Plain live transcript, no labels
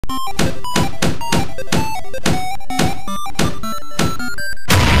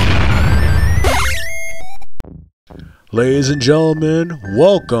Ladies and gentlemen,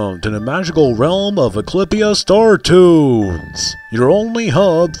 welcome to the magical realm of Eclipia StarToons, your only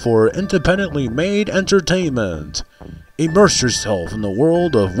hub for independently made entertainment. Immerse yourself in the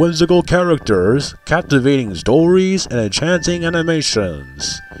world of whimsical characters, captivating stories, and enchanting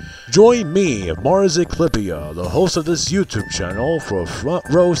animations. Join me, Mars Eclipia, the host of this YouTube channel, for a front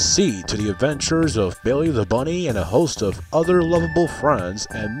row seat to the adventures of Billy the Bunny and a host of other lovable friends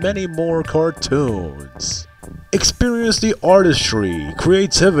and many more cartoons. Experience the artistry,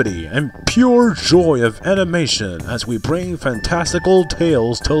 creativity, and pure joy of animation as we bring fantastical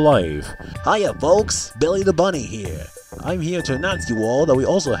tales to life. Hiya folks, Billy the Bunny here. I'm here to announce to you all that we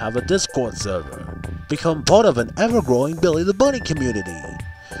also have a Discord server. Become part of an ever-growing Billy the Bunny community.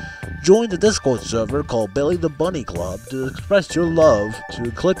 Join the Discord server called Billy the Bunny Club to express your love to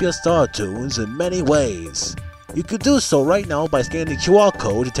Eclipia StarToons in many ways. You could do so right now by scanning the QR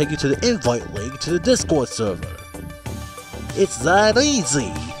code to take you to the invite link to the Discord server. It's that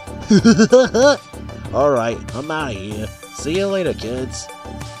easy! Alright, I'm out of here. See you later, kids.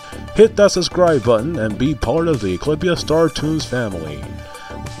 Hit that subscribe button and be part of the Eclipia StarToons family,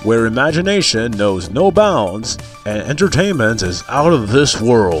 where imagination knows no bounds and entertainment is out of this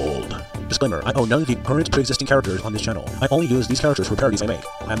world. Disclaimer, I own none of the current pre-existing characters on this channel. I only use these characters for parodies I make.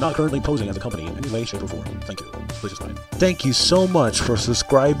 I am not currently posing as a company in any way, shape, or form. Thank you. Please subscribe. Thank you so much for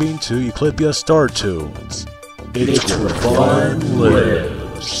subscribing to Eclipia StarToons. It's where fun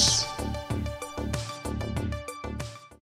lives.